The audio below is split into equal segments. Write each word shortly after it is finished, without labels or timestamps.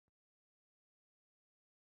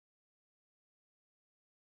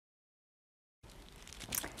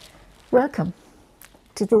Welcome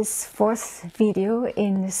to this fourth video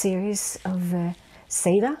in the series of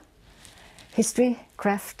Seidr, History,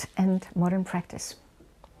 Craft and Modern Practice.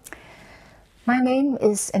 My name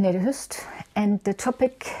is Annette, and the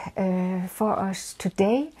topic for us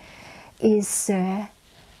today is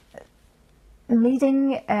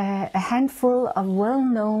meeting a handful of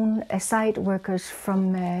well-known site workers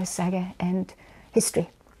from Saga and history.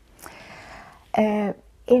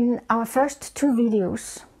 In our first two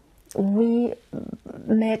videos, we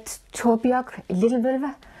met Torbjörg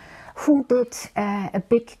Littlevølve, who did a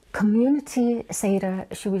big community Seidr,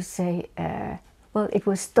 should we say. Well, it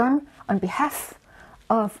was done on behalf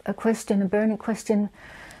of a burning question,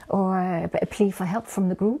 or a plea for help from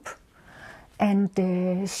the group. And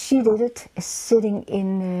she did it sitting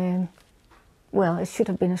in, well, it should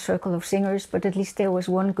have been a circle of singers, but at least there was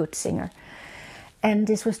one good singer. And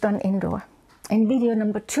this was done indoor. In video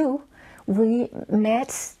number 2, we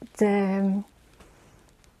met the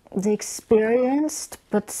experienced,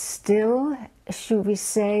 but still, should we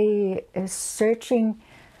say, searching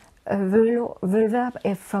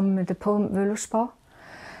Vølve from the poem Vølvespor,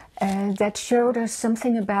 that showed us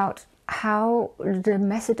something about how the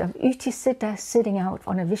method of Seidr, sitting out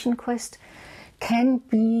on a vision quest, can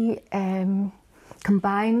be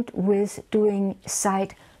combined with doing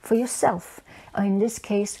sight for yourself, or in this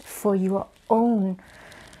case, for your own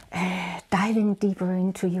diving deeper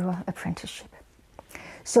into your apprenticeship.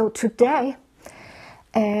 So today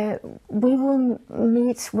we will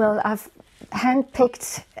meet, well, I've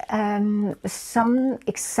handpicked some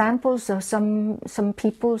examples of some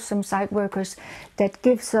people, some site workers, that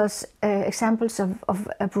gives us examples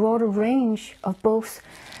of a broader range of both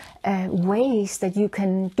ways that you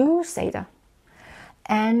can do Seidr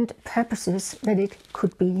and purposes that it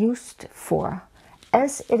could be used for,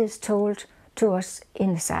 as it is told to us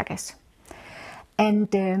in the sagas.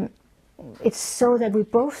 And it's so that we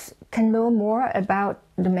both can know more about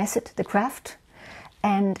the method, the craft,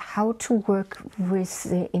 and how to work with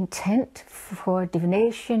the intent for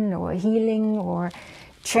divination or healing, or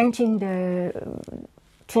changing the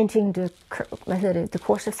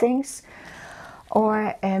course of things,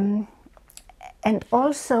 or and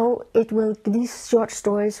also it will, these short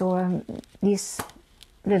stories or these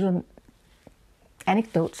little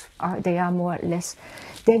anecdotes, they are more or less,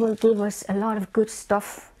 they will give us a lot of good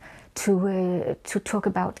stuff to talk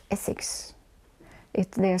about ethics.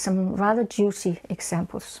 There are some rather juicy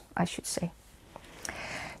examples, I should say.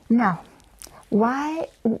 Now, why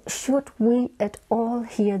should we at all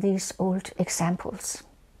hear these old examples?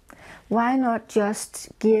 Why not just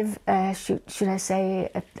give, should I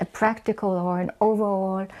say, a practical or an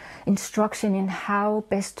overall instruction in how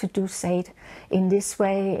best to do Seidr in this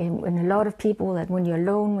way, in a lot of people, that when you're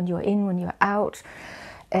alone, when you're in, when you're out.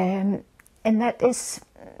 And that is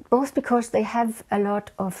both because they have a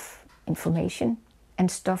lot of information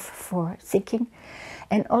and stuff for thinking,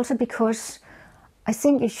 and also because I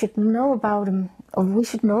think you should know about them, or we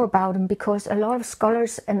should know about them, because a lot of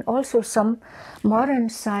scholars and also some modern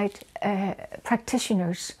site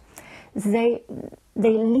practitioners, they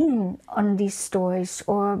lean on these stories,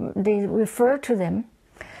 or they refer to them,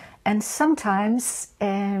 and sometimes,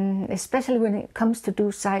 especially when it comes to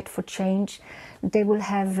do site for change, they will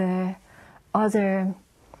have other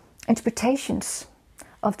interpretations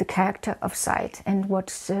of the character of site, and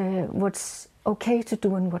what's okay to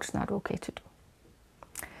do and what's not okay to do.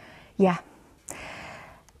 Yeah.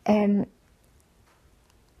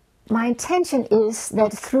 My intention is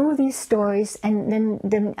that through these stories, and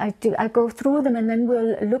then I go through them, and then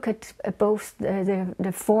we'll look at both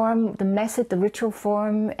the form, the method, the ritual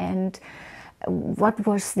form, and what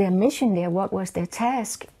was their mission there, what was their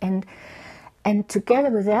task, and together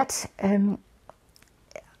with that,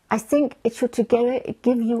 I think it should together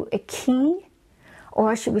give you a key,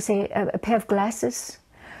 or should we say a pair of glasses,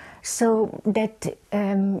 so that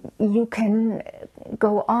you can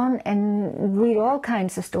go on and read all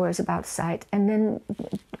kinds of stories about sight, and then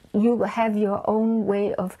you have your own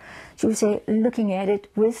way of, should we say, looking at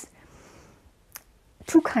it with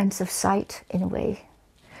two kinds of sight in a way.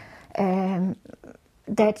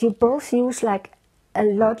 That you both use like a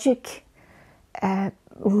logic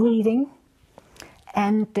reading,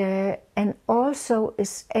 and also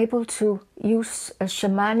is able to use a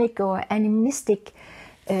shamanic or animistic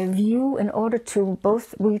view in order to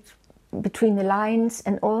both read between the lines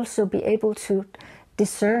and also be able to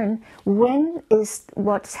discern when is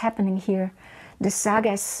what's happening here the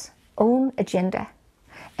saga's own agenda,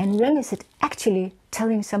 and when is it actually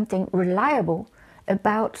telling something reliable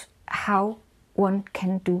about how one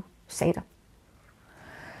can do Seidr.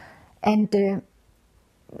 And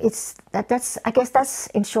I guess that's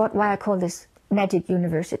in short why I call this Magic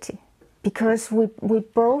University, because we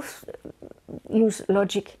both use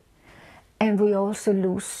logic and we also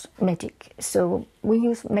use magic. So we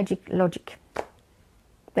use magic logic.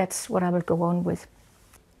 That's what I will go on with.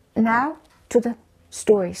 Now to the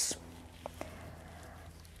stories.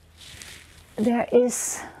 There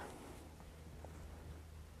is,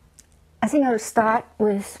 I think I'll start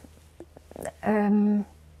with a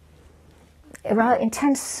rather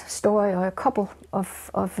intense story, or a couple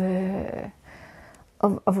of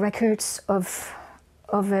records of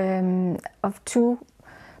two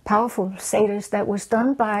powerful Seidrs that was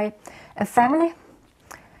done by a family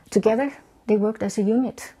together. They worked as a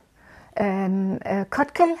unit.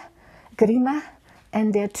 Kotkel, Grima,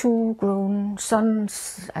 and their two grown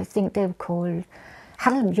sons, I think they were called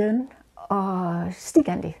Halmjørn or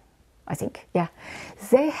Stigandi, I think, yeah.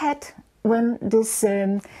 They had, when this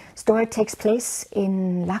story takes place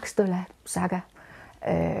in Laxdøla Saga,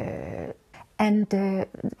 and the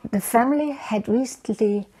family had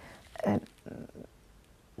recently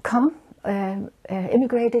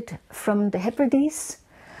immigrated from the Hebrides,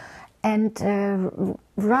 and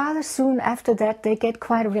rather soon after that they get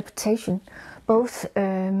quite a reputation, both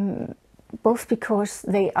because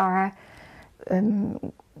they are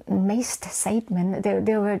maced seidmen.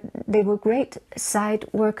 They were great side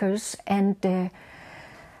workers and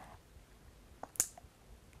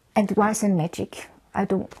wise in magic. I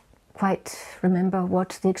don't quite remember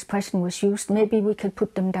what the expression was used. Maybe we could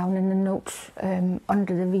put them down in the notes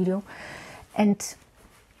under the video. And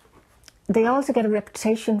they also get a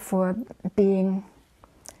reputation for being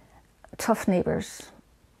tough neighbors.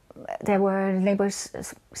 There were neighbors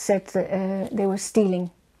said they were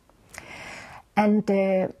stealing, and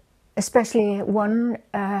especially one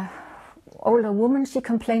older woman, she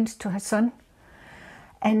complained to her son,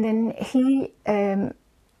 and then he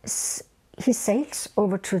sails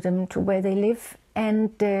over to them, to where they live,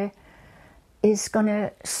 and is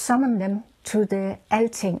gonna summon them to the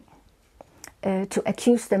Alting to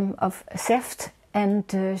accuse them of theft and,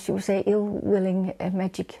 she would say, ill-willing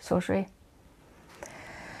magic sorcery.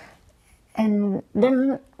 And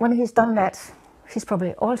then when he's done that, he's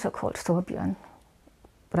probably also called Thorbjørn,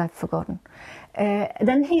 but I've forgotten.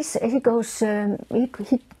 Then he goes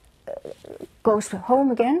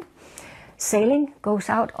home again, sailing, goes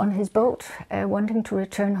out on his boat, wanting to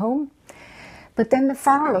return home. But then the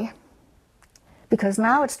family, because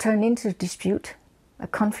now it's turned into a dispute, a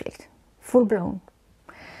conflict, full-blown.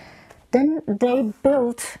 Then they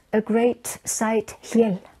built a great site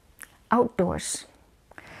hill outdoors,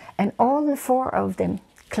 and all the four of them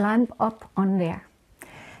climb up on there,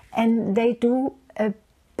 and they do a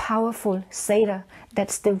powerful Seidr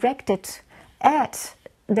that's directed at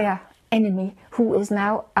their enemy, who is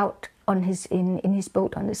now out on in his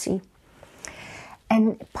boat on the sea.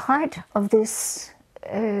 And part of this,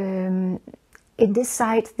 in this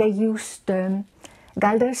site, they used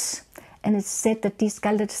galders, and it's said that these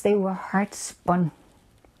galders, they were hard spun,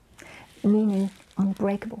 meaning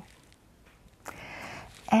unbreakable.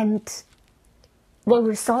 And they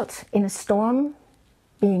result in a storm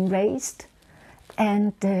being raised,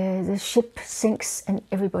 and the ship sinks and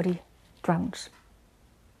everybody drowns.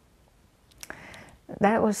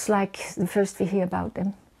 That was like the first we hear about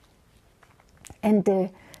them. And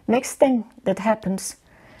the next thing that happens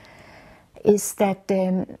is that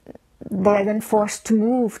they're then forced to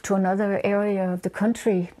move to another area of the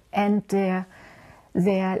country, and their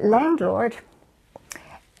landlord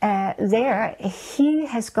there, he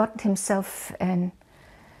has got himself an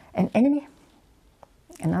enemy,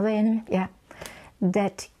 another enemy, yeah,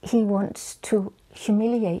 that he wants to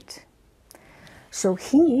humiliate. So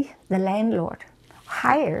he, the landlord,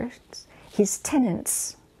 hires his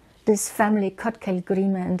tenants, this family, Kotkel,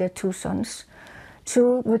 Grima, and their two sons,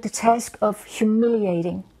 with the task of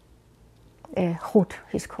humiliating Hrut,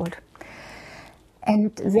 he's called.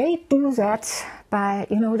 And they do that by,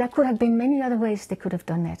 there could have been many other ways they could have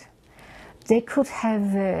done that. They could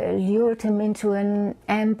have lured him into an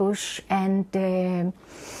ambush and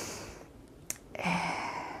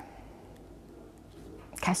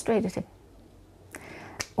castrated him,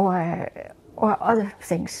 or other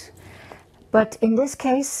things. But in this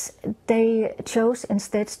case, they chose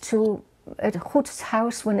instead to, at Hrut's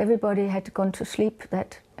house, when everybody had gone to sleep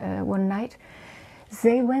that one night,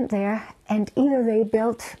 they went there, and either they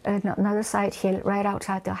built another side hill right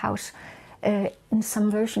outside their house. In some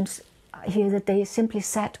versions here that they simply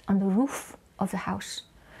sat on the roof of the house,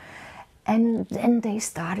 and then they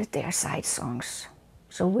started their side songs.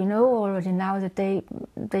 So we know already now that they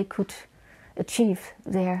could achieve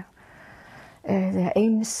their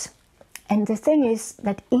aims, And the thing is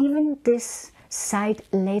that even this side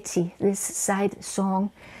leti, this side song,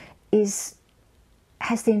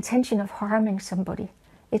 has the intention of harming somebody.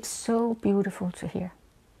 It's so beautiful to hear.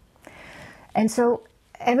 And so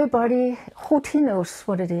everybody, he knows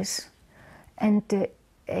what it is. And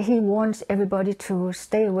he wants everybody to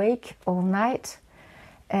stay awake all night.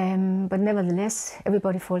 But nevertheless,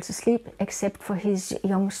 everybody falls asleep except for his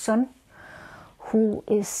young son, who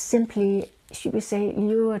is simply, should we say,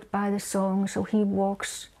 lured by the song. So he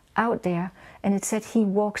walks out there, and it said he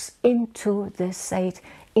walks into the Seidr,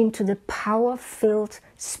 into the power-filled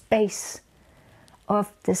space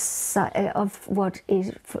of the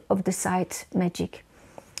Seidr magic,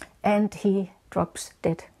 and he drops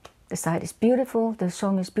dead. The Seidr is beautiful, the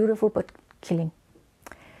song is beautiful, but killing.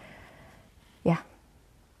 Yeah.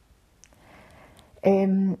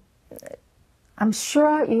 I'm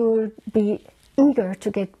sure you'll be eager to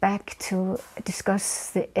get back to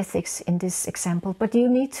discuss the ethics in this example, but you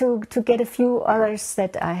need to get a few others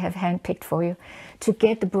that I have handpicked for you to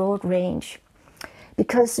get the broad range.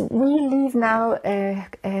 Because we leave now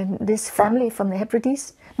this family from the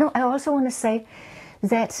Hebrides. No, I also want to say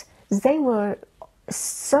that they were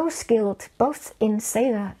so skilled both in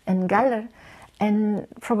Seidr and Galdr, and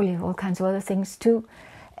probably all kinds of other things too,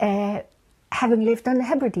 having lived on the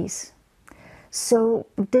Hebrides. So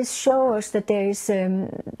this shows that there's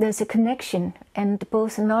a connection, and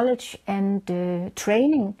both knowledge and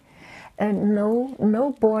training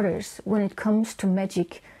no borders when it comes to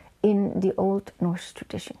magic in the Old Norse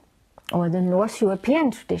tradition, or the North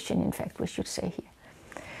European tradition, in fact, we should say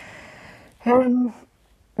here.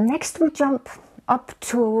 Next we jump up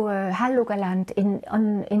to Hålogaland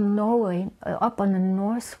in Norway, up on the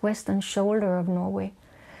northwestern shoulder of Norway.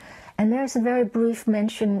 And there's a very brief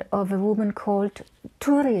mention of a woman called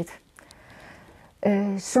Turid,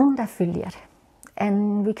 Sundafyllir,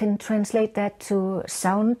 and we can translate that to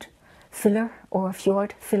sound filler or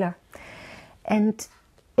fjord filler. And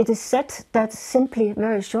it is said that simply,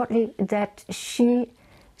 very shortly, that she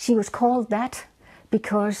was called that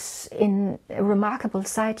because in a remarkable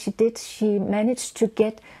sight she managed to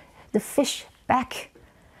get the fish back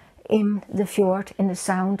in the fjord, in the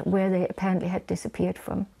sound where they apparently had disappeared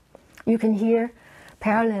from. You can hear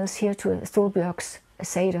parallels here to Thorbjørg's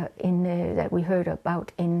Seidr that we heard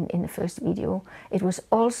about in the first video. It was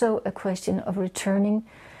also a question of returning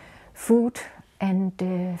food and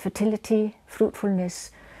fertility, fruitfulness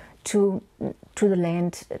to the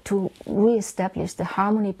land, to re-establish the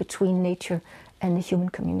harmony between nature and the human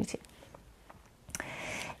community.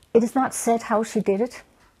 It is not said how she did it,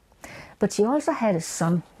 but she also had a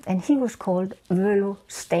son, and he was called Völu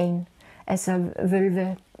Stein, as a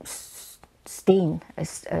Völve Stein, a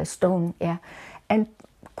stone, yeah, and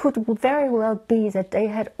could very well be that they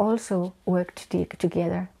had also worked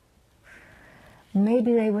together.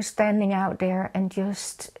 Maybe they were standing out there and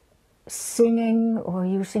just singing or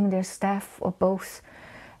using their staff or both,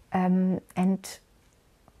 and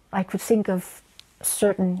I could think of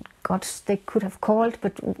certain gods they could have called,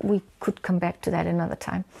 but we could come back to that another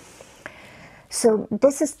time. So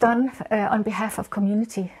this is done on behalf of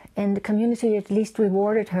community, and the community at least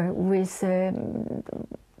rewarded her with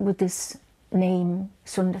this name,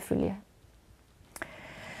 Sundafyllir.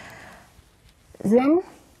 Then,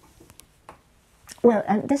 well,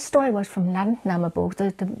 and this story was from Landnámabók,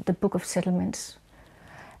 the Book of Settlements.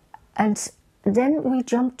 And then we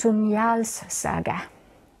jump to Njal's Saga.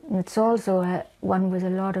 It's also one with a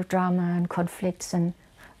lot of drama and conflicts and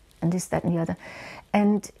this, that, and the other.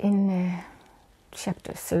 And in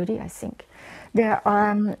chapter 30, I think, there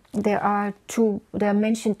are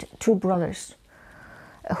mentioned two brothers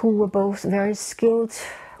who were both very skilled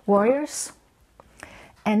warriors,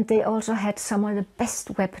 and they also had some of the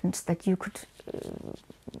best weapons that you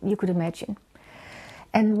could imagine.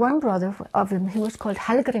 And one brother of them, he was called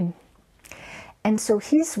Hallgrim, and so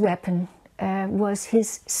his weapon was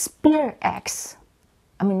his spear axe.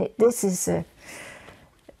 I mean, this is a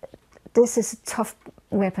tough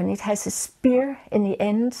weapon. It has a spear in the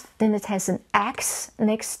end, then it has an axe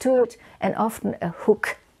next to it, and often a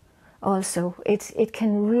hook also. It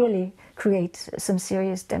can really create some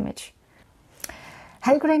serious damage.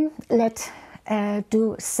 Hallgrim let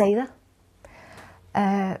do Seidr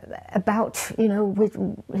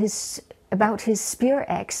about his spear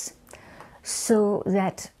axe, so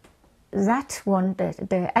that one,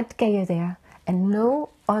 the Atgeir there, and no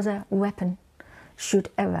other weapon should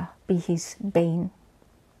ever be his bane.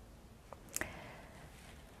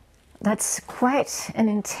 That's quite an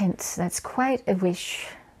intent, that's quite a wish.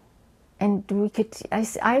 And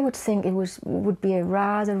I would think it would be a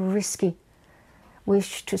rather risky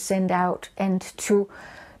wish to send out, and to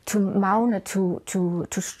to maune,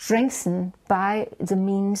 to strengthen by the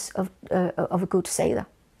means of a good Seidr.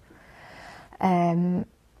 And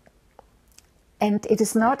it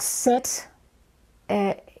is not said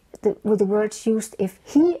with the words used if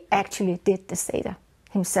he actually did the Seidr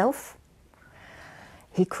himself.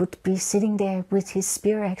 He could be sitting there with his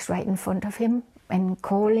spear axe right in front of him and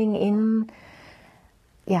calling in,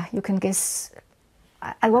 yeah, you can guess,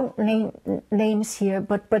 I won't name names here,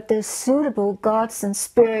 but the suitable gods and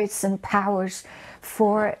spirits and powers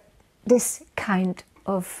for this kind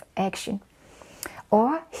of action.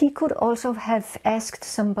 Or he could also have asked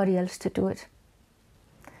somebody else to do it,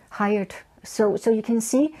 hired. So you can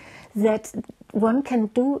see that one can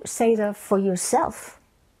do Seidr for yourself.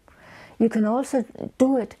 You can also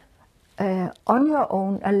do it on your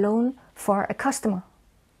own, alone, for a customer.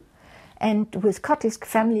 And with Kotlisk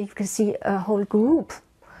family, you can see a whole group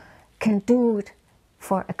can do it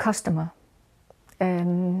for a customer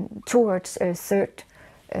towards a third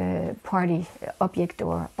party object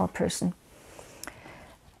or person.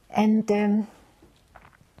 And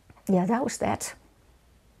yeah, that was that.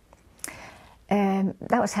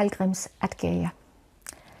 That was Hallgrim's Atgeir.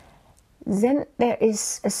 Then there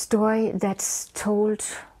is a story that's told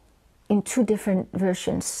in two different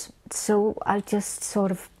versions, so I'll just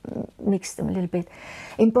sort of mix them a little bit.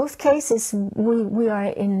 In both cases, we are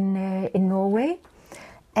in Norway,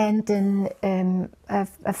 and then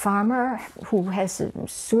a farmer who has a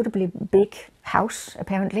suitably big house,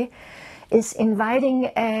 apparently, is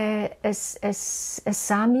inviting a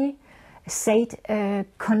Sami, Seidr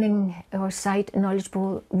cunning or Seidr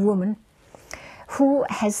knowledgeable woman, who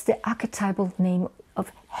has the archetypal name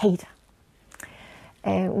of Seidr,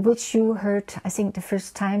 which you heard, I think, the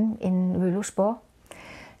first time in Völuspor.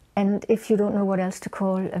 And if you don't know what else to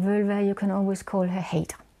call a Völva, you can always call her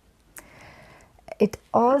Seidr. It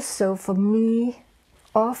also, for me,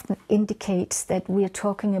 often indicates that we are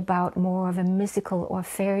talking about more of a mythical or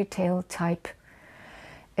fairy tale type,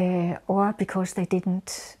 or because they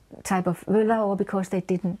didn't, type of Völa, or because they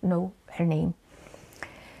didn't know her name.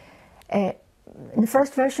 In the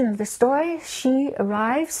first version of the story, she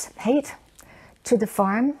arrives, Seidr, to the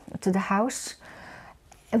farm, to the house,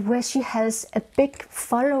 where she has a big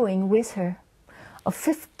following with her of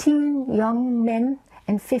 15 young men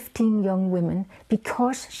and 15 young women,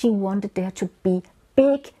 because she wanted there to be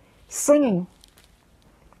big singing.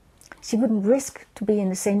 She wouldn't risk to be in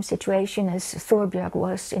the same situation as Thorbjörg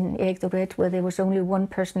was in Erik the Red, where there was only one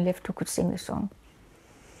person left who could sing the song.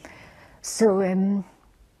 So, and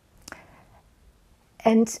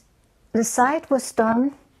the site was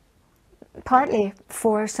done partly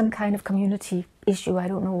for some kind of community issue, I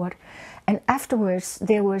don't know what. And afterwards,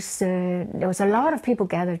 there was a lot of people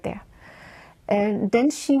gathered there. And then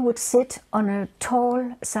she would sit on a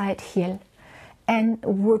tall side hill and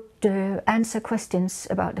would answer questions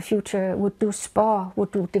about the future, would do spar,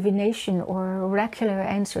 would do divination or oracular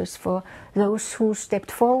answers for those who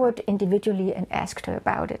stepped forward individually and asked her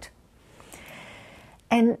about it.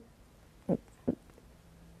 And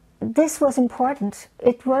this was important.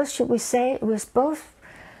 It was, should we say, it was both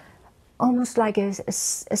almost like a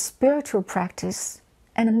spiritual practice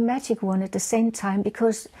and a magic one at the same time,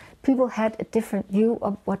 because people had a different view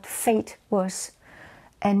of what fate was,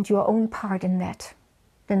 and your own part in that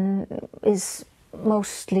than is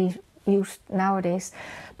mostly used nowadays.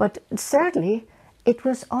 But thirdly, it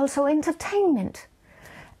was also entertainment.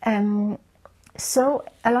 So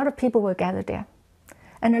a lot of people were gathered there,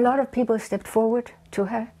 and a lot of people stepped forward to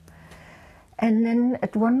her. And then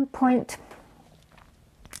at one point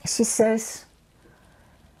she says,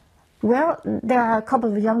 well, there are a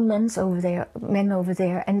couple of young men over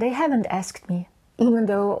there, and they haven't asked me, even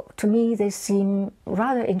though to me they seem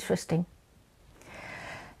rather interesting.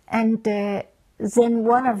 And then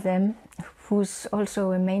one of them, who's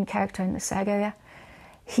also a main character in the Saga,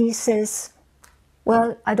 he says,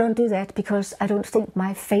 well, I don't do that because I don't think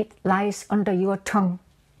my fate lies under your tongue.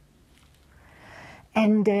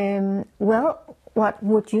 And well, what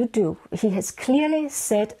would you do? He has clearly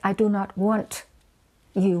said, I do not want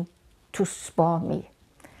you to spar me.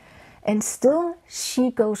 And still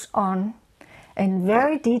she goes on and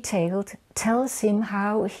very detailed tells him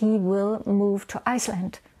how he will move to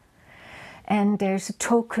Iceland. And there's a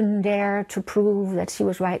token there to prove that she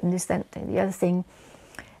was right in this, that, and the other thing.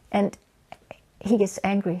 And he gets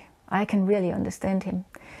angry. I can really understand him.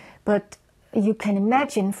 But you can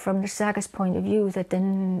imagine from the Saga's point of view that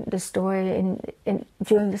in the story,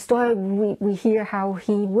 during the story, we hear how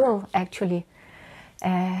he will actually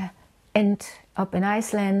end up in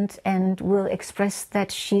Iceland and will express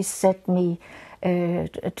that she said me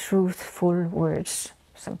truthful words,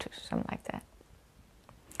 something like that.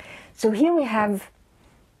 So here we have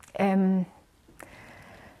a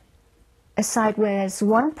side where there's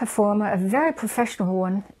one performer, a very professional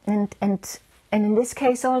one, and in this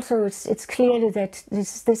case also it's clearly that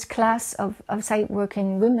this class of sight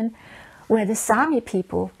working women, where the Sami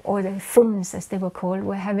people, or the Finns as they were called,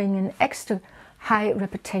 were having an extra high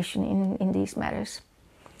reputation in these matters.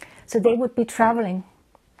 So they would be traveling,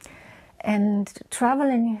 and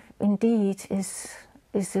traveling indeed is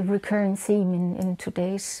a recurring theme in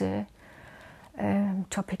today's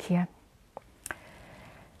topic here.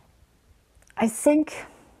 I think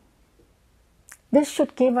this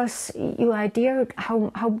should give us your idea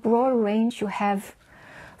how broad a range you have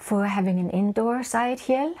for having an indoor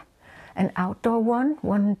Seidr, an outdoor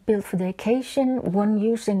one built for the occasion, one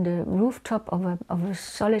used in the rooftop of a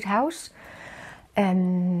solid house,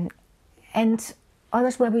 and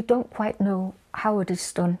others where we don't quite know how it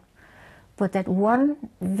is done. But that one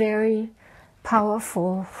very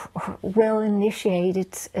powerful,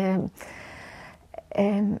 well-initiated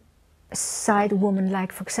side woman,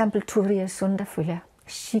 like for example Thuria Sundarfulla,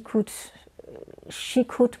 she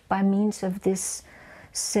could by means of this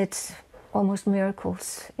set almost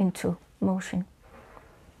miracles into motion.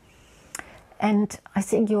 And I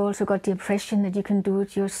think you also got the impression that you can do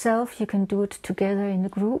it yourself, you can do it together in a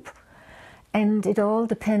group, and it all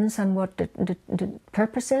depends on what the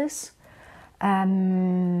purpose is,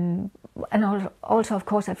 and also of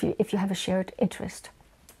course if you have a shared interest.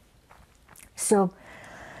 So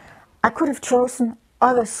I could have chosen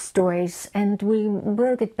other stories, and we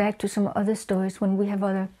will get back to some other stories when we have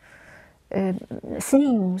other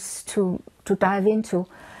themes to dive into,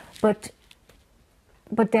 but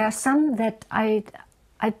there are some that I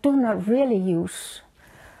do not really use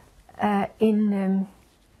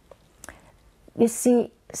you see,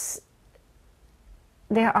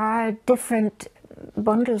 there are different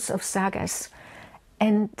bundles of sagas,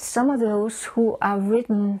 and some of those who are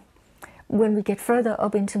written when we get further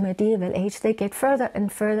up into medieval age, they get further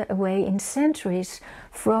and further away in centuries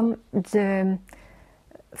from the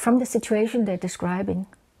situation they're describing.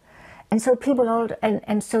 And so people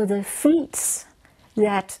and so the feats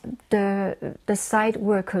that the side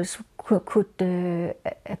workers could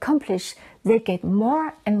accomplish, they get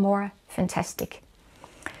more and more fantastic.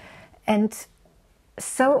 And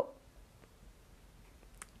so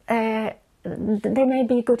they may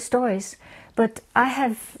be good stories, but I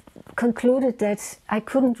have concluded that I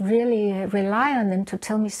couldn't really rely on them to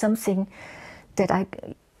tell me something that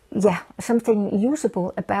something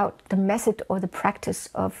usable about the method or the practice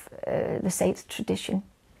of the Seidr tradition.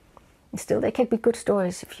 Still, they can be good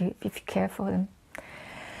stories if you care for them.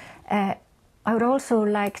 I would also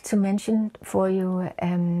like to mention for you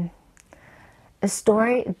a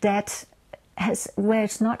story that where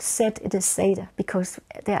it's not said it is Seidr, because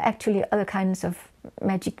there are actually other kinds of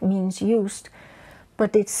magic means used,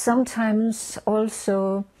 but it's sometimes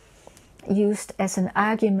also used as an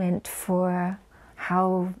argument for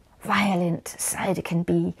how violent Seidr can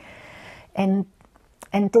be. And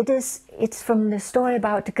it's from the story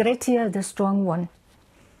about Grettir, the strong one.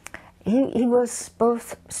 He was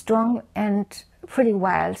both strong and pretty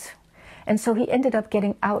wild, and so he ended up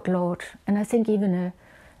getting outlawed, and I think even a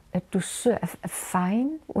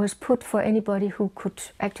fine was put for anybody who could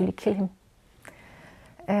actually kill him.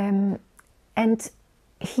 And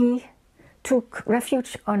he took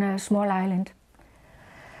refuge on a small island,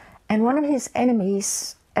 and one of his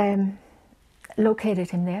enemies located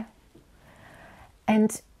him there,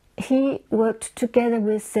 and he worked together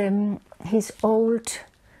with his old,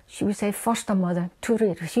 she would say, foster mother,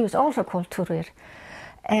 Thurir. She was also called Thurir,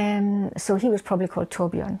 so he was probably called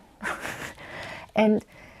Torbjörn. And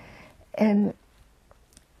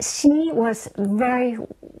she was very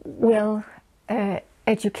well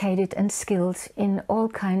educated and skilled in all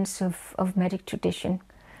kinds of magic tradition.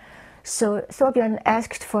 So Torbjörn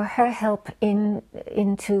asked for her help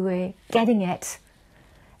into getting at,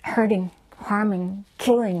 hurting, harming,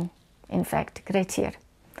 killing, in fact, Grettir.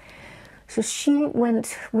 So she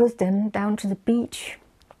went with them down to the beach,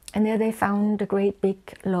 and there they found a great big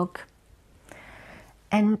log.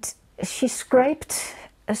 And she scraped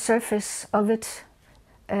a surface of it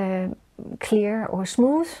clear or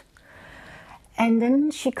smooth, and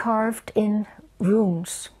then she carved in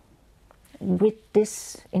runes with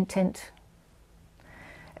this intent.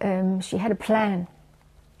 She had a plan.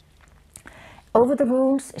 Over the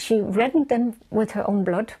runes, she reddened them with her own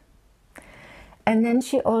blood, and then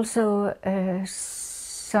she also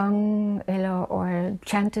sung or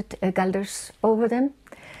chanted galders over them,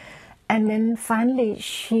 and then finally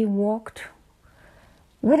she walked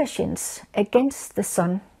with her shins against the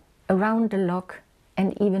sun around the log,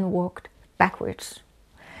 and even walked backwards.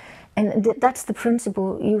 And that's the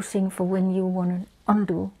principle using for when you want to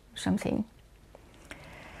undo something.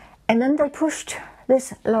 And then they pushed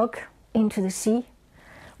this log into the sea,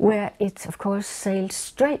 where it, of course, sailed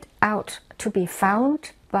straight out to be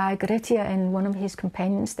found by Grettir and one of his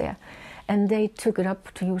companions there. And they took it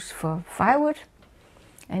up to use for firewood.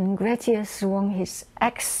 And Grettir swung his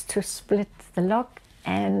axe to split the log,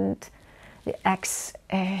 and the axe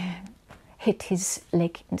hit his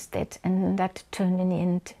leg instead. And that turned in the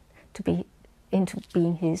end into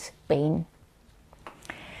being his bane.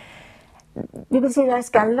 You can see there's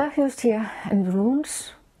Seidr used here and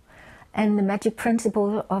runes, and the magic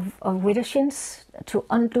principle of widdershins to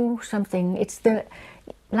undo something. It's the,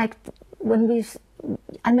 like when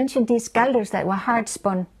I mentioned these Seidrs that were hard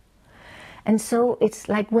spun, and so it's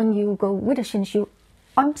like when you go widdershins, you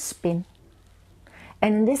unspin,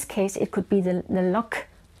 and in this case it could be the lock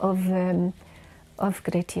of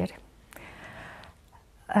Grettir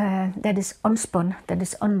that is unspun, that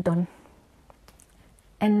is undone,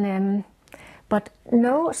 and but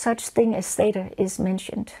no such thing as Seidr is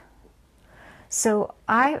mentioned. So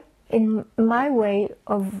in my way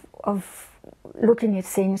of looking at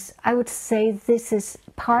things, I would say this is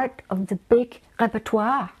part of the big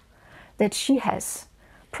repertoire that she has.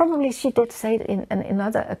 Probably she did say it in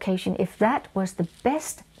another occasion, if that was the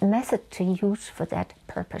best method to use for that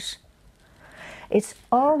purpose. It's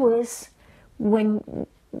always, when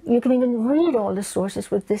you can even read all the sources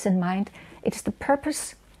with this in mind, it's the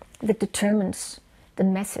purpose that determines the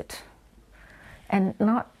method, and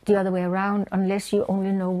not the other way around, unless you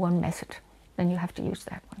only know one method, then you have to use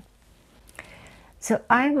that one. So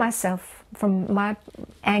I myself, from my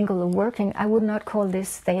angle of working, I would not call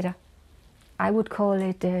this Seidr. I would call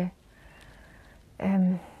it a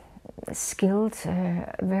skilled,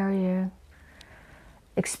 very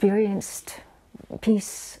experienced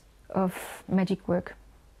piece of magic work.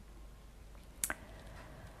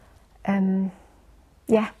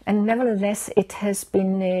 Yeah, and nevertheless, it has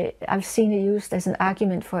been, I've seen it used as an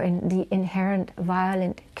argument for the inherent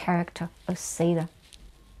violent character of Seidr.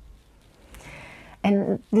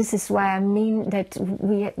 And this is why I mean that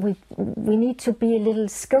we need to be a little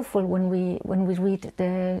skillful when we read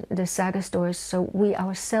the Saga stories, so we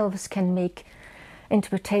ourselves can make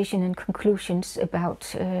interpretation and conclusions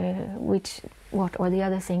about what or the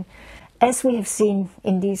other thing. As we have seen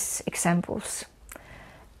in these examples,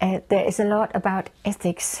 there is a lot about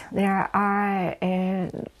ethics. There are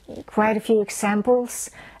quite a few examples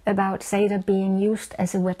about Seidr being used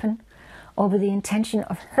as a weapon or with the intention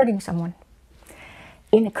of hurting someone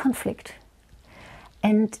in a conflict.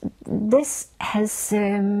 And this has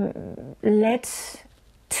led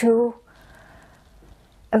to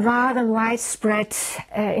a rather widespread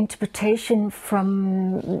interpretation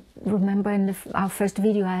from, remember in our first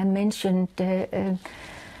video I mentioned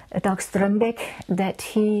Dag Strømbæk, that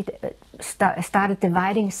he started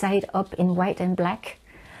dividing Seidr up in white and black,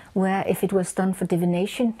 where if it was done for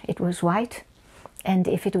divination, it was white, and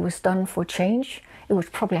if it was done for change, it was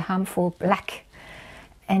probably harmful black.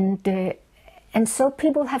 And so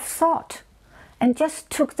people have thought, and just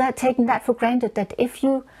taken that for granted, that if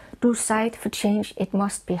you do Seidr for change, it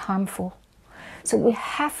must be harmful. So we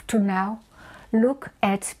have to now look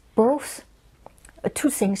at both two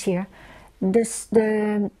things here.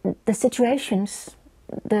 The situations,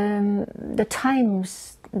 the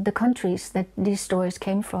times, the countries that these stories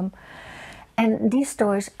came from. And these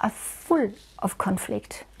stories are full of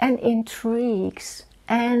conflict and intrigues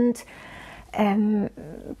and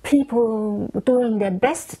people doing their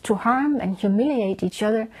best to harm and humiliate each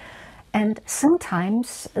other. And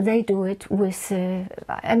sometimes they do it with,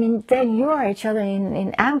 they lure each other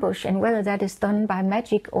in ambush, and whether that is done by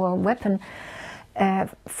magic or weapon,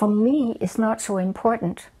 for me, is not so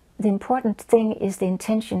important. The important thing is the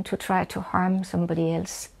intention to try to harm somebody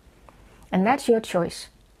else. And that's your choice.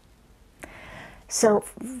 So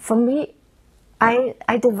for me,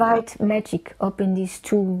 I divide magic up in these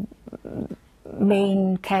two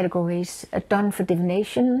main categories: done for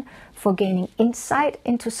divination, for gaining insight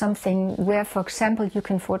into something, where, for example, you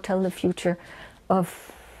can foretell the future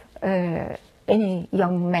of any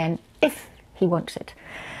young man if he wants it.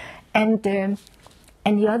 And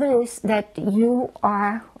the other is that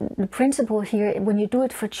the principle here, when you do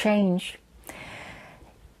it for change,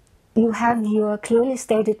 you have your clearly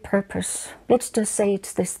stated purpose. Let's just say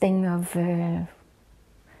it's this thing of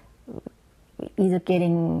either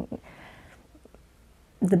getting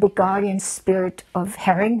the big guardian spirit of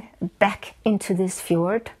herring back into this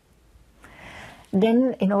fjord.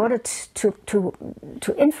 Then in order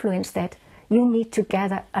to influence that, you need to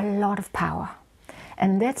gather a lot of power.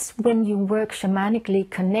 And that's when you work shamanically,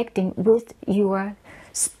 connecting with your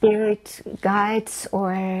spirit guides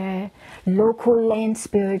or local land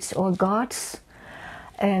spirits or gods,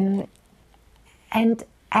 and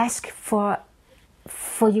ask for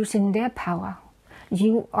using their power.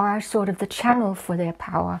 You are sort of the channel for their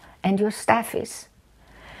power, and your staff is.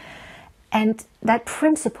 And that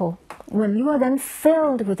principle, when you are then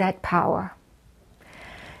filled with that power,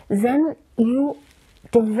 then you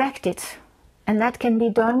direct it. And that can be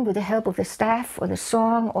done with the help of the staff or the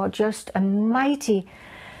song, or just a mighty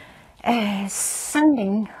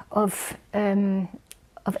sending of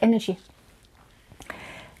energy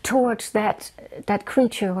towards that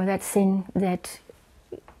creature or that thing that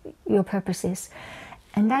your purpose is.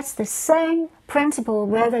 And that's the same principle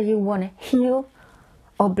whether you want to heal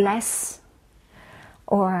or bless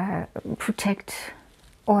or protect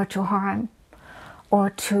or to harm or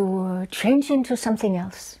to change into something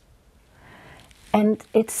else. And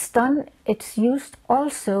it's used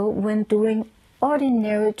also when doing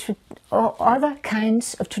ordinary or other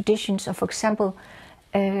kinds of traditions of, for example,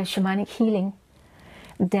 shamanic healing,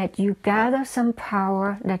 that you gather some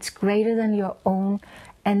power that's greater than your own,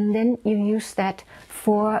 and then you use that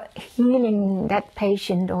for healing that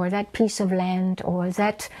patient or that piece of land or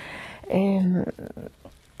that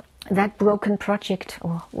broken project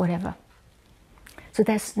or whatever. So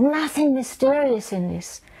there's nothing mysterious in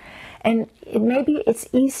this. And maybe it's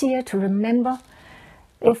easier to remember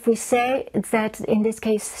if we say that, in this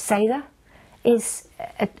case, Seidr is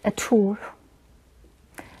a tool.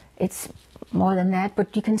 It's more than that,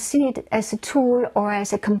 but you can see it as a tool or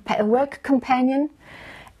as a work companion,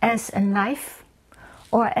 as a knife,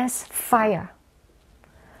 or as fire.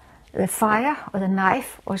 The fire or the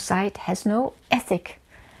knife or scythe has no ethic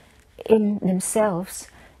in themselves.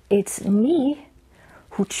 It's me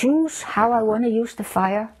who choose how I want to use the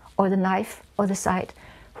fire or the knife or the scythe,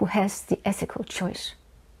 who has the ethical choice.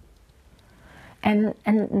 And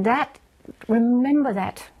that, remember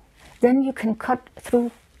that, then you can cut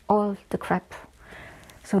through all the crap,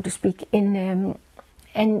 so to speak, and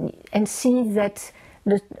see that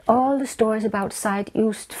all the stories about Seidr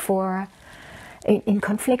used for in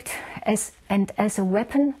conflict as a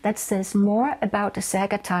weapon, that says more about the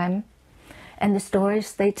Saga time and the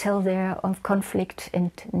stories they tell there of conflict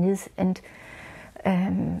and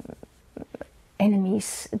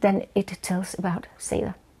enemies than it tells about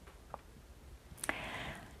Seidr.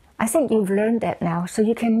 I think you've learned that now, so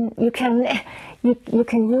you can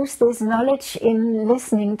use this knowledge in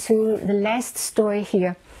listening to the last story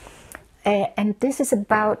here. And this is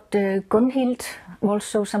about Gunhild,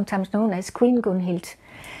 also sometimes known as Queen Gunhild.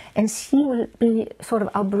 And she will be sort of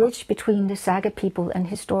our bridge between the Saga people and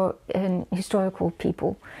historical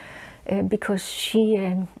people, because she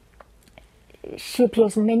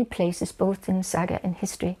appears in many places, both in Saga and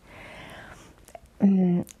history.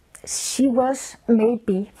 She was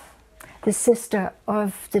maybe the sister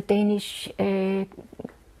of the Danish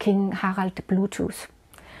King Harald Bluetooth.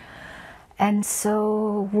 And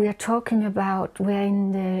so we're talking about, we're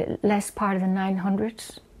in the last part of the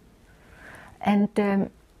 900s.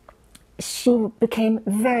 And she became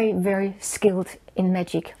very, very skilled in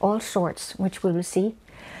magic, all sorts, which we will see.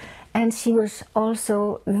 And she was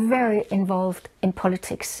also very involved in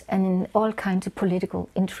politics and in all kinds of political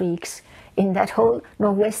intrigues in that whole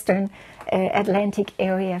northwestern Atlantic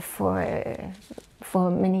area for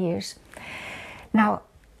many years. Now,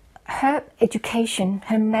 her education,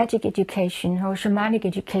 her magic education, her shamanic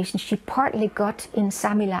education, she partly got in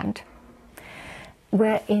Samiland,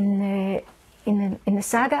 where in the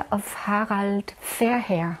saga of Harald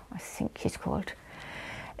Fairhair, I think he's called,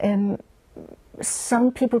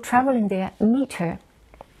 some people traveling there meet her,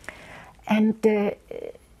 and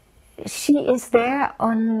she is there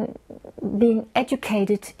on being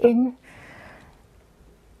educated in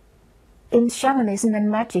shamanism and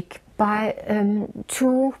magic by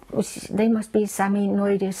two, they must be Sami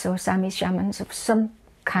Noides or Sami shamans of some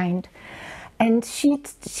kind. And she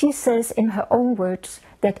says in her own words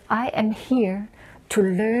that I am here to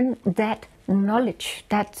learn that knowledge,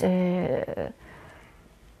 the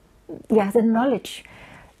knowledge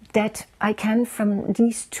that I can from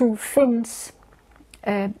these two Finns,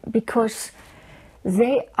 because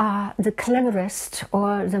they are the cleverest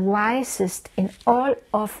or the wisest in all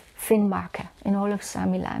of Finnmark, in all of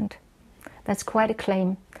Samiland. That's quite a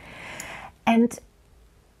claim. And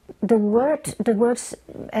the words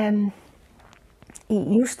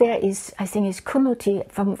used there is, I think, is kunnuti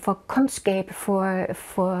for kunskap,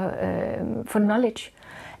 for knowledge,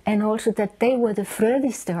 and also that they were the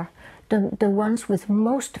frødigster, the ones with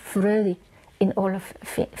most frødi in all of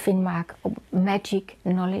Finnmark, magic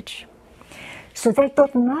knowledge. So they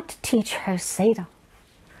did not teach her Seidr.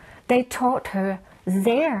 They taught her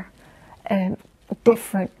their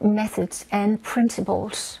different methods and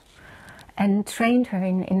principles and trained her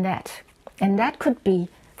in that. And that could be,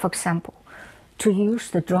 for example, to use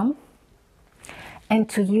the drum and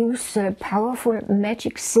to use powerful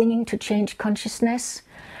magic singing to change consciousness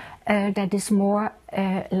that is more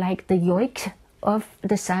like the yoik of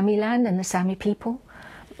the Sami land and the Sami people,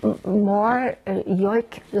 more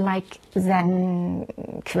yoik-like than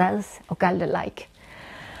kvæð or galde-like.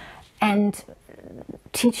 And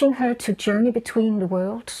teaching her to journey between the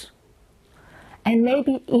worlds, and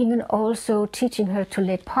maybe even also teaching her to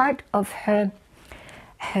let part of her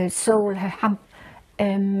soul, her ham,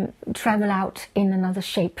 travel out in another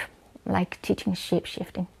shape, like teaching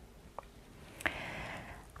shape-shifting.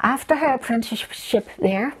 After her apprenticeship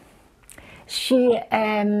there, she,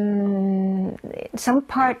 some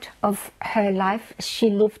part of her life, she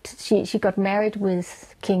got married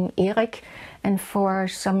with King Erik, and for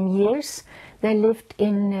some years they lived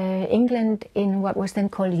in England in what was then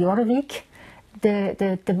called Jorvik,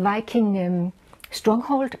 the Viking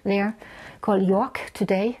stronghold there, called York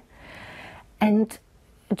today. And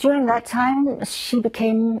during that time she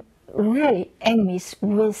became really enemies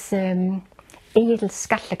with Egill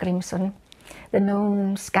Skallagrimsson, the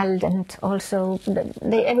known Skald, and also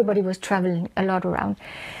everybody was traveling a lot around.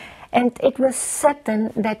 And it was said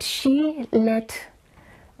then that she let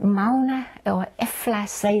Mauna or Efla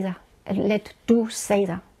Seidr, let do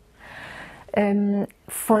Seidr.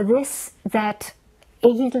 For this, that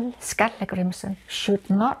Egill Skallagrimsson should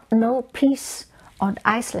not know peace on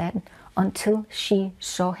Iceland until she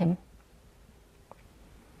saw him.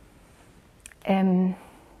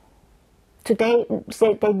 Today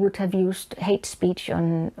they would have used hate speech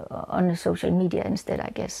on the social media instead, I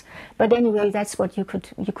guess. But anyway, that's what you could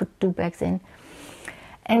do back then.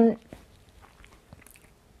 And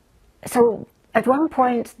so at one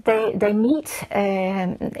point they meet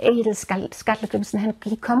Egill Skallagrimsson.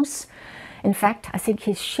 He comes, in fact, I think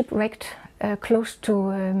he's shipwrecked close to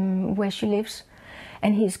where she lives,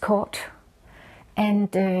 and he's caught,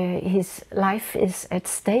 and his life is at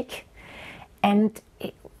stake. And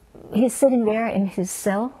he's sitting there in his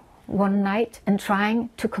cell one night and trying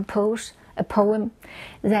to compose a poem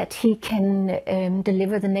that he can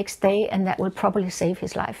deliver the next day, and that will probably save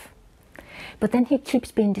his life. But then he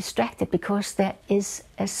keeps being distracted because there is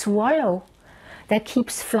a swallow that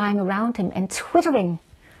keeps flying around him and twittering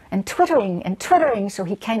and twittering and twittering, so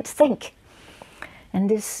he can't think. And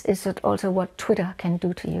this is also what Twitter can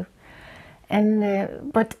do to you.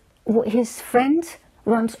 And but his friend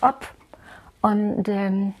runs up on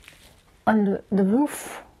the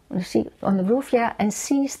roof, on the roof, yeah, and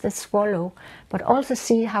sees the swallow, but also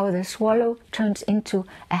see how the swallow turns into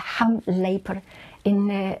a hamleipur,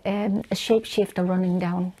 in a shapeshifter running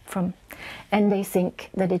down from, and they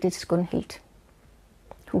think that it is Gunhild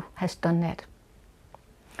who has done that.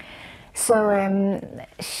 So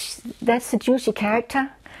that's a juicy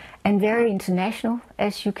character and very international,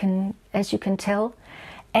 as you can tell.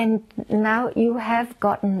 And now you have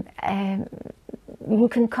gotten, you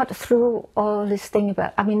can cut through all this thing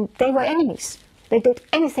about, I mean, they were enemies. They did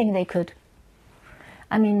anything they could.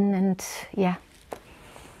 I mean, and yeah,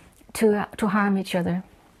 to harm each other.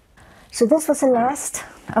 So this was the last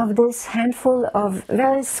of this handful of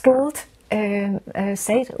very skilled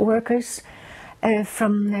Seidr workers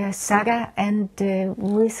from Saga, and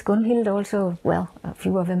with Gunhild also, well, a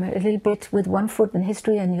few of them, a little bit with one foot in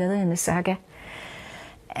history and the other in the Saga.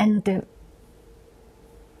 And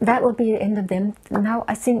that will be the end of them. Now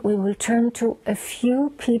I think we will turn to a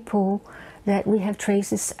few people that we have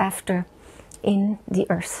traces after in the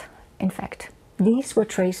earth, in fact. These were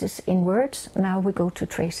traces in words, now we go to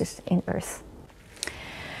traces in earth.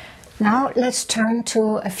 Now let's turn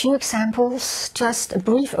to a few examples, just a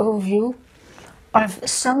brief overview of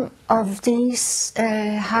some of these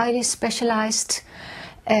highly specialized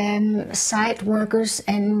site workers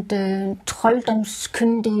and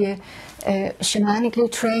trolldomskyndige, shamanically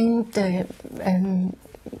trained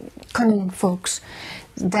cunning folks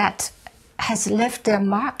that has left their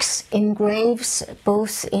marks in graves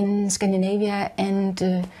both in Scandinavia and,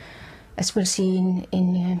 as we'll see,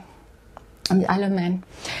 on the Isle of Man.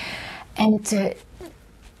 And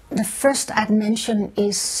the first I'd mention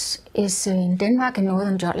is in Denmark, in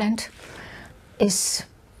northern Jutland, is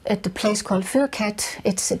at the place called Fyrkat.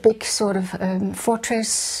 It's a big sort of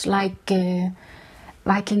fortress-like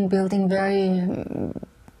Viking building,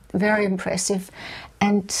 very impressive,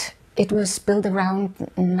 and it was built around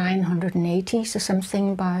 980 or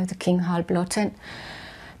something by the King Harald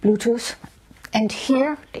Bluetooth. And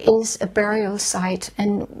here is a burial site,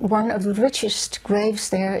 and one of the richest graves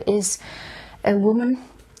there is a woman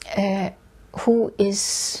who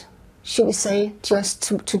is, should we say, just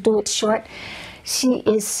to do it short,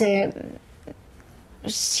 she's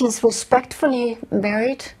respectfully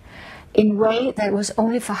buried in a way that was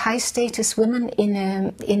only for high status women in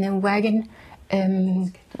a wagon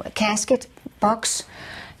casket box,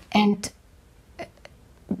 and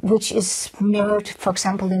which is mirrored, for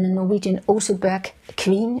example, in the Norwegian Oseberg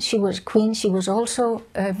queen. She was also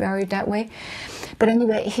buried that way. But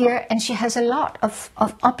anyway, here, and she has a lot of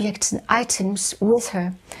objects and items with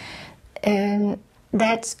her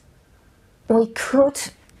that we could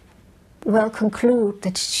well conclude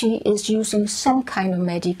that she is using some kind of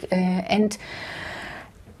magic and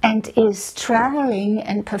is traveling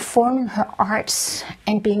and performing her arts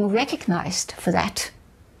and being recognized for that.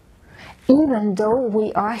 Even though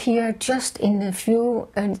we are here just in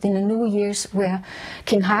the New Year's, where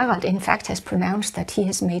King Harald in fact has pronounced that he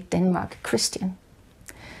has made Denmark Christian.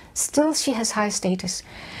 Still she has high status.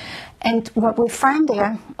 And what we find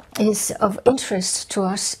there is of interest to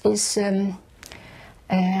us is an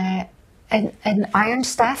iron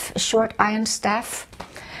staff, a short iron staff,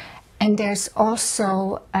 and there's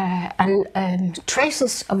also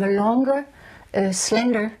traces of a longer,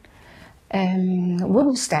 slender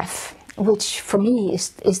wooden staff, which for me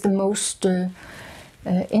is the most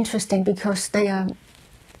interesting, because they are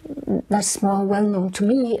much more well known to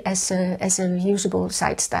me as a usable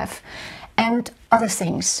side staff, and other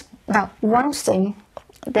things. Now, one thing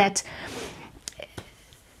that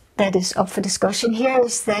is up for discussion here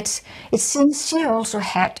is that it seems she also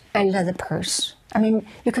had a leather purse. I mean,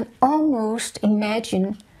 you can almost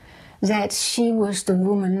imagine that she was the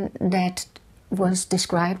woman that was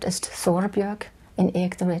described as Thorbjörg in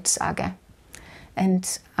Erik the Red Saga.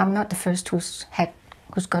 And I'm not the first who's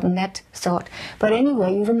gotten that thought. But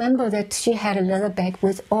anyway, you remember that she had a leather bag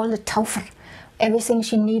with all the taufer, everything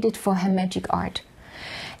she needed for her magic art.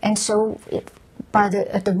 And so by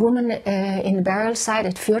the woman in the burial site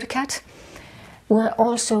at Fjordkat were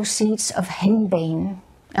also seeds of henbane,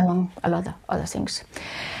 among a lot of other things.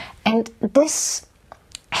 And this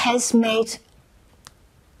has made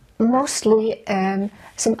mostly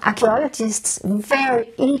some archaeologists very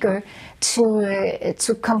eager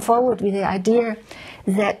to come forward with the idea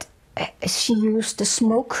that she used the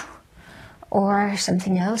smoke or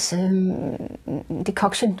something else,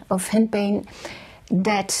 decoction of henbane,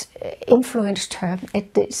 that influenced her.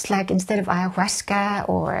 It's like instead of ayahuasca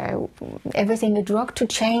or everything, a drug to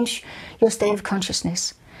change your state of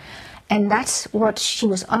consciousness. And that's what she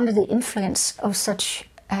was under the influence of, such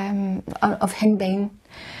of henbane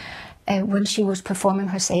when she was performing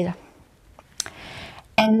her Seidr.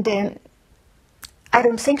 And I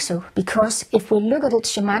don't think so, because if we look at it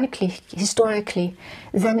shamanically, historically,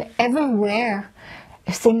 then everywhere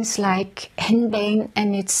things like henbane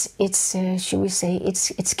and its should we say,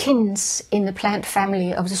 its kins in the plant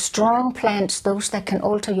family of the strong plants, those that can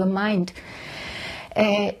alter your mind,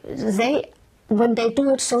 when they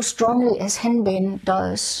do it so strongly as henbane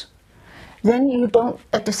does, then you don't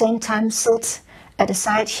at the same time sit at a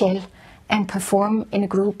side hill and perform in a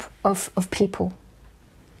group of people.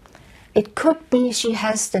 It could be she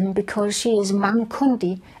has them because she is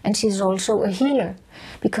mankundi and she's also a healer,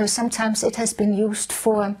 because sometimes it has been used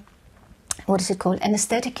for, what is it called,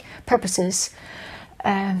 anesthetic purposes,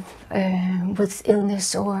 with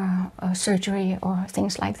illness or surgery or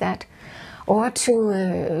things like that, or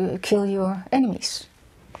to kill your enemies.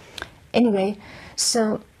 Anyway,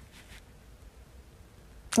 so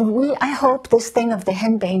I hope this thing of the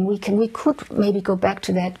henbane, we could maybe go back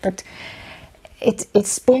to that, but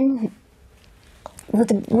it's been with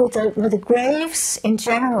the graves in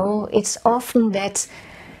general. It's often that,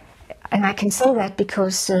 and I can say that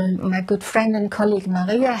because my good friend and colleague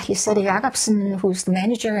Maria Lisette Jacobsen, who's the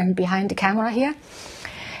manager and behind the camera here,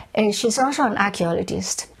 she's also an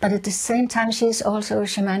archaeologist, but at the same time she's also a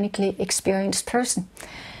shamanically experienced person.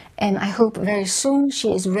 And I hope very soon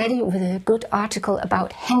she is ready with a good article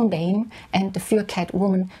about henbane and the Fjordkat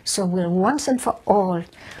woman, so we'll once and for all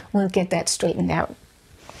we'll get that straightened out.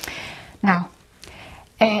 Now,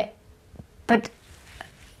 but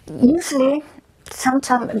usually,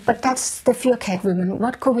 sometimes, but that's the Fjordkat woman.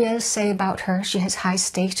 What could we else say about her? She has high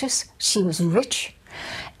status. She was rich,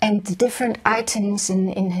 and the different items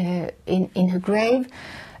in her grave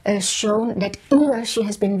shown that either she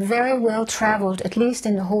has been very well traveled, at least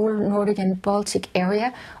in the whole Nordic and Baltic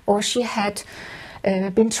area, or she had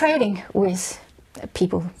been trading with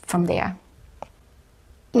people from there.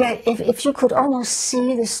 Yeah, if you could almost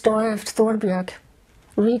see the story of Thorbjörg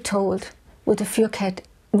retold with the Fjordkat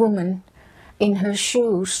woman in her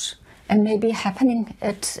shoes, and maybe happening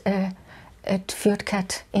at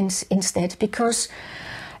Fjordkat instead, because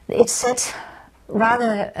it's said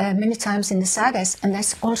rather many times in the sagas, and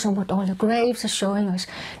that's also what all the graves are showing us,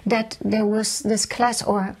 that there was this class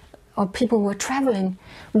or people were traveling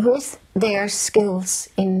with their skills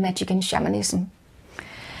in magic and shamanism.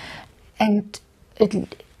 And in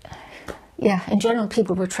general,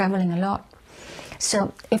 people were traveling a lot.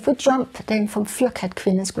 So if we jump then from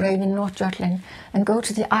Fyrkatkvindens grave in North Jutland and go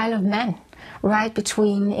to the Isle of Man, right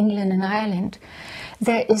between England and Ireland,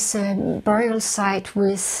 there is a burial site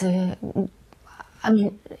with,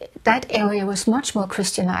 that area was much more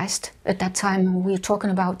Christianized at that time. We're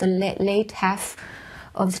talking about the late half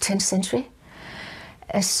of the 10th century.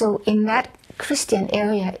 So in that Christian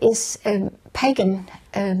area is a pagan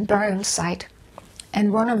burial site.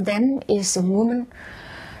 And one of them is a woman,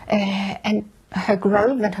 and her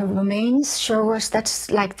grave and her remains show us that's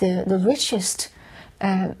like the richest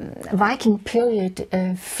Viking period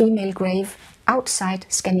female grave outside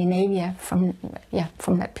Scandinavia from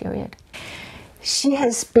that period. She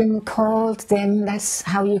has been called then, that's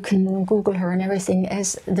how you can Google her and everything,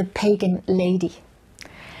 as the pagan lady.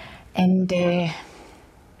 And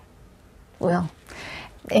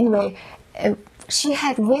anyway, she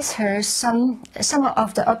had with her some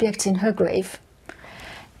of the objects in her grave,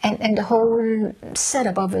 and the whole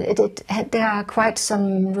setup of it. There are quite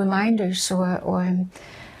some reminders or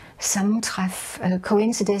some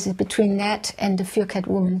coincidences between that and the Fyrkat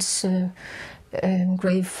woman's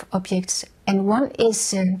grave objects. And one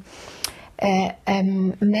is a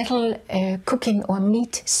metal cooking or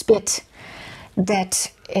meat spit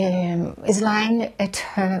that is lying at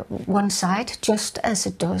her one side, just as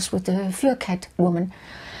it does with the Fyrkat woman.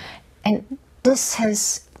 And this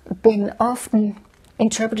has been often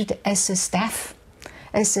interpreted as a staff,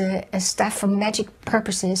 for magic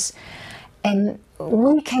purposes. And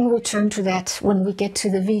we can return to that when we get to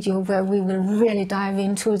the video where we will really dive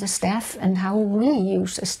into the staff and how we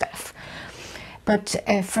use a staff. But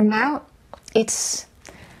for now,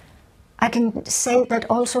 I can say that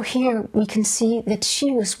also here we can see that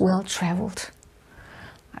she was well traveled.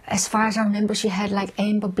 As far as I remember, she had like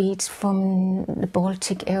amber beads from the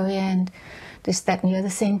Baltic area and this, that and the other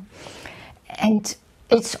thing. And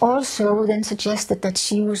it's also then suggested that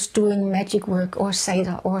she was doing magic work or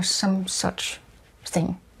Seidr or some such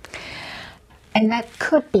thing. And that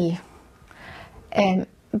could be.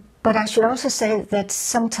 But I should also say that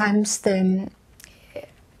sometimes I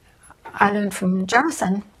learned from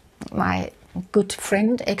Jonathan, my good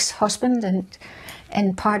friend, ex-husband,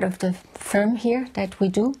 and part of the firm here that we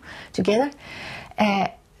do together.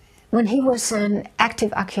 When he was an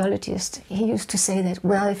active archaeologist, he used to say that,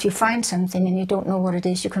 well, if you find something and you don't know what it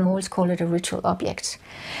is, you can always call it a ritual object.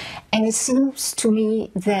 And it seems to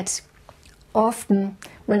me that often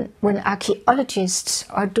when archaeologists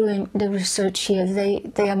are doing the research here,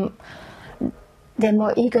 they're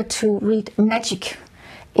more eager to read magic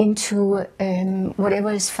into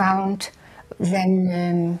whatever is found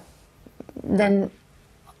than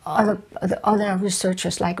other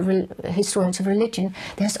researchers, like historians of religion.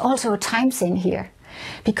 There's also a time thing here,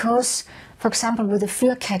 because, for example, with the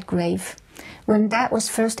Fyrkat grave, when that was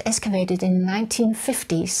first excavated in the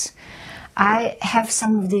 1950s, I have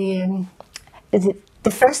some of the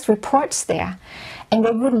first reports there, and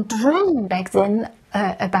they wouldn't dream back then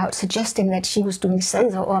about suggesting that she was doing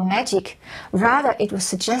Seidr or magic. Rather, it was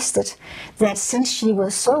suggested that since she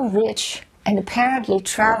was so rich and apparently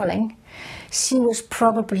traveling, she was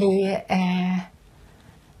probably a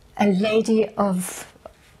lady of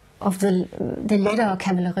the leather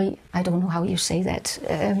cavalry. I don't know how you say that.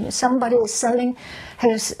 Somebody is selling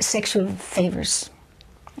her sexual favors.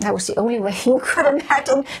 That was the only way you could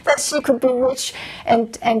imagine that she could be rich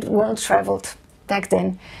and well-traveled back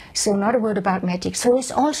then. So not a word about magic. So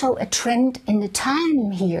it's also a trend in the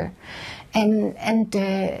time here, and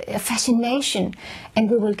a fascination. And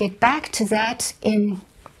we will get back to that in...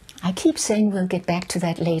 I keep saying we'll get back to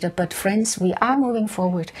that later, but friends, we are moving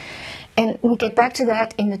forward. And we'll get back to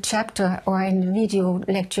that in the chapter or in the video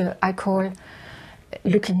lecture I call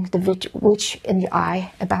Looking the Witch in the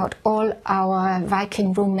Eye, about all our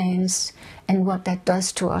Viking romance and what that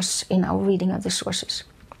does to us in our reading of the sources.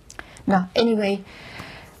 Now, anyway,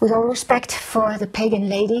 with all respect for the pagan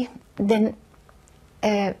lady, then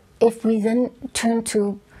if we then turn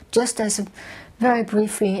to, just as very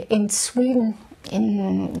briefly, in Sweden,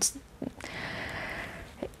 in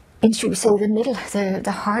should we say the middle,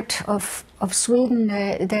 the heart of Sweden,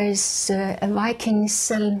 there is a Viking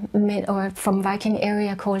settlement, or from Viking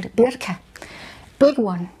area, called Birka, big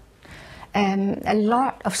one, a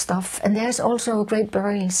lot of stuff, and there's also a great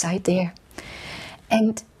burial site there,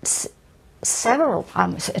 and several,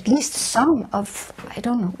 at least some of, I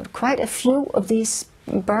don't know, quite a few of these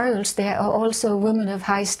burials there are also women of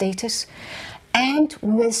high status and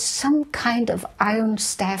with some kind of iron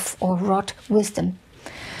staff or rod with them.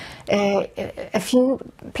 A few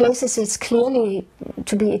places it's clearly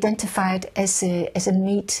to be identified as a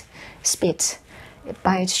meat spit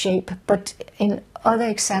by its shape, but in other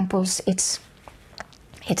examples it's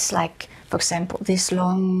like, for example, this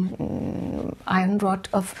long iron rod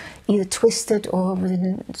of either twisted or with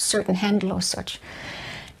a certain handle or such.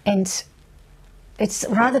 And it's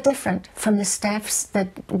rather different from the staffs that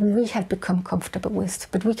we have become comfortable with.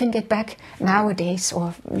 But we can get back nowadays,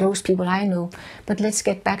 or those people I know, but let's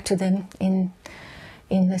get back to them in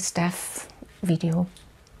the staff video.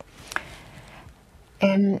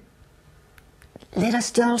 Let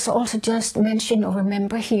us also just mention or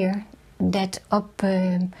remember here that up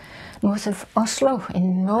north of Oslo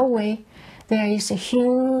in Norway, there is a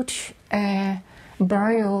huge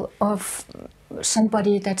burial of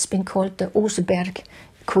somebody that's been called the Oseberg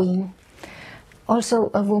Queen. Also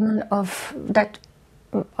a woman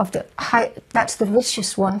that's the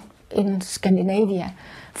richest one in Scandinavia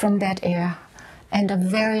from that era, and a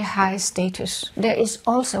very high status. There is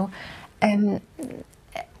also a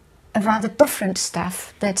rather different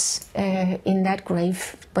staff that's in that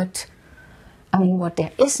grave, but I mean, what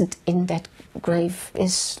there isn't in that grave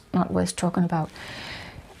is not worth talking about.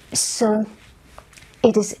 So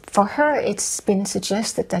it is, for her, it's been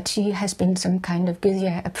suggested that she has been some kind of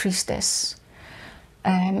Gudja, a priestess.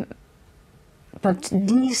 But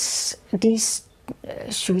these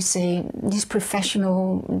should we say, these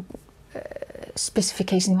professional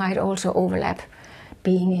specifications might also overlap,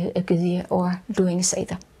 being a Gudja or doing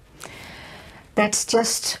Seidr. That's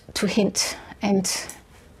just to hint, and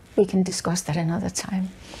we can discuss that another time.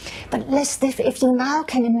 But if you now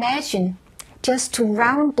can imagine, just to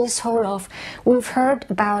round this whole off, we've heard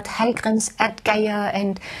about Hallgrim's Atgeir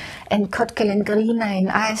and Kotkel and Grina in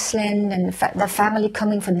Iceland, and the family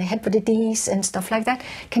coming from the Hebrides and stuff like that.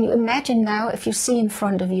 Can you imagine now, if you see in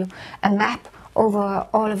front of you a map over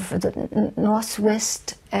all of the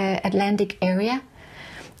northwest Atlantic area,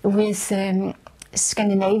 with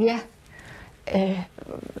Scandinavia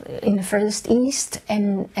in the furthest east,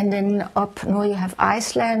 and then up north you have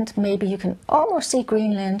Iceland, maybe you can almost see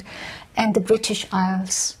Greenland, and the British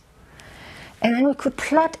Isles. And then we could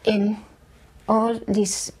plot in all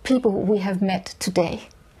these people we have met today.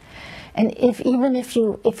 And if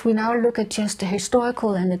we now look at just the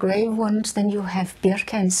historical and the grave ones, then you have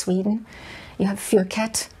Birka in Sweden, you have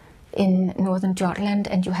Furkat in northern Jutland,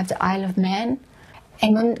 and you have the Isle of Man.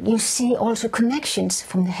 And then you see also connections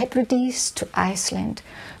from the Hebrides to Iceland,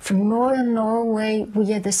 from northern Norway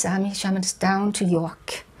via the Sami shamans down to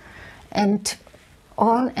York, and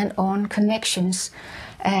on connections.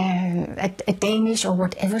 A Danish or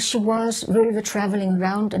whatever she was, river traveling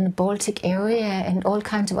around in the Baltic area and all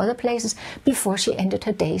kinds of other places before she ended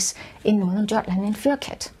her days in northern Jutland in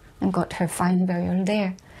Furkat and got her fine burial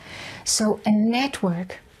there. So a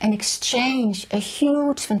network, an exchange, a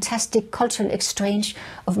huge, fantastic cultural exchange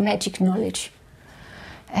of magic knowledge,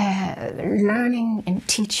 learning and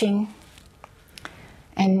teaching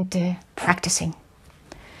and practicing.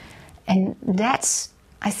 And that's,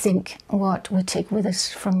 I think, what we take with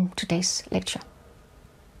us from today's lecture.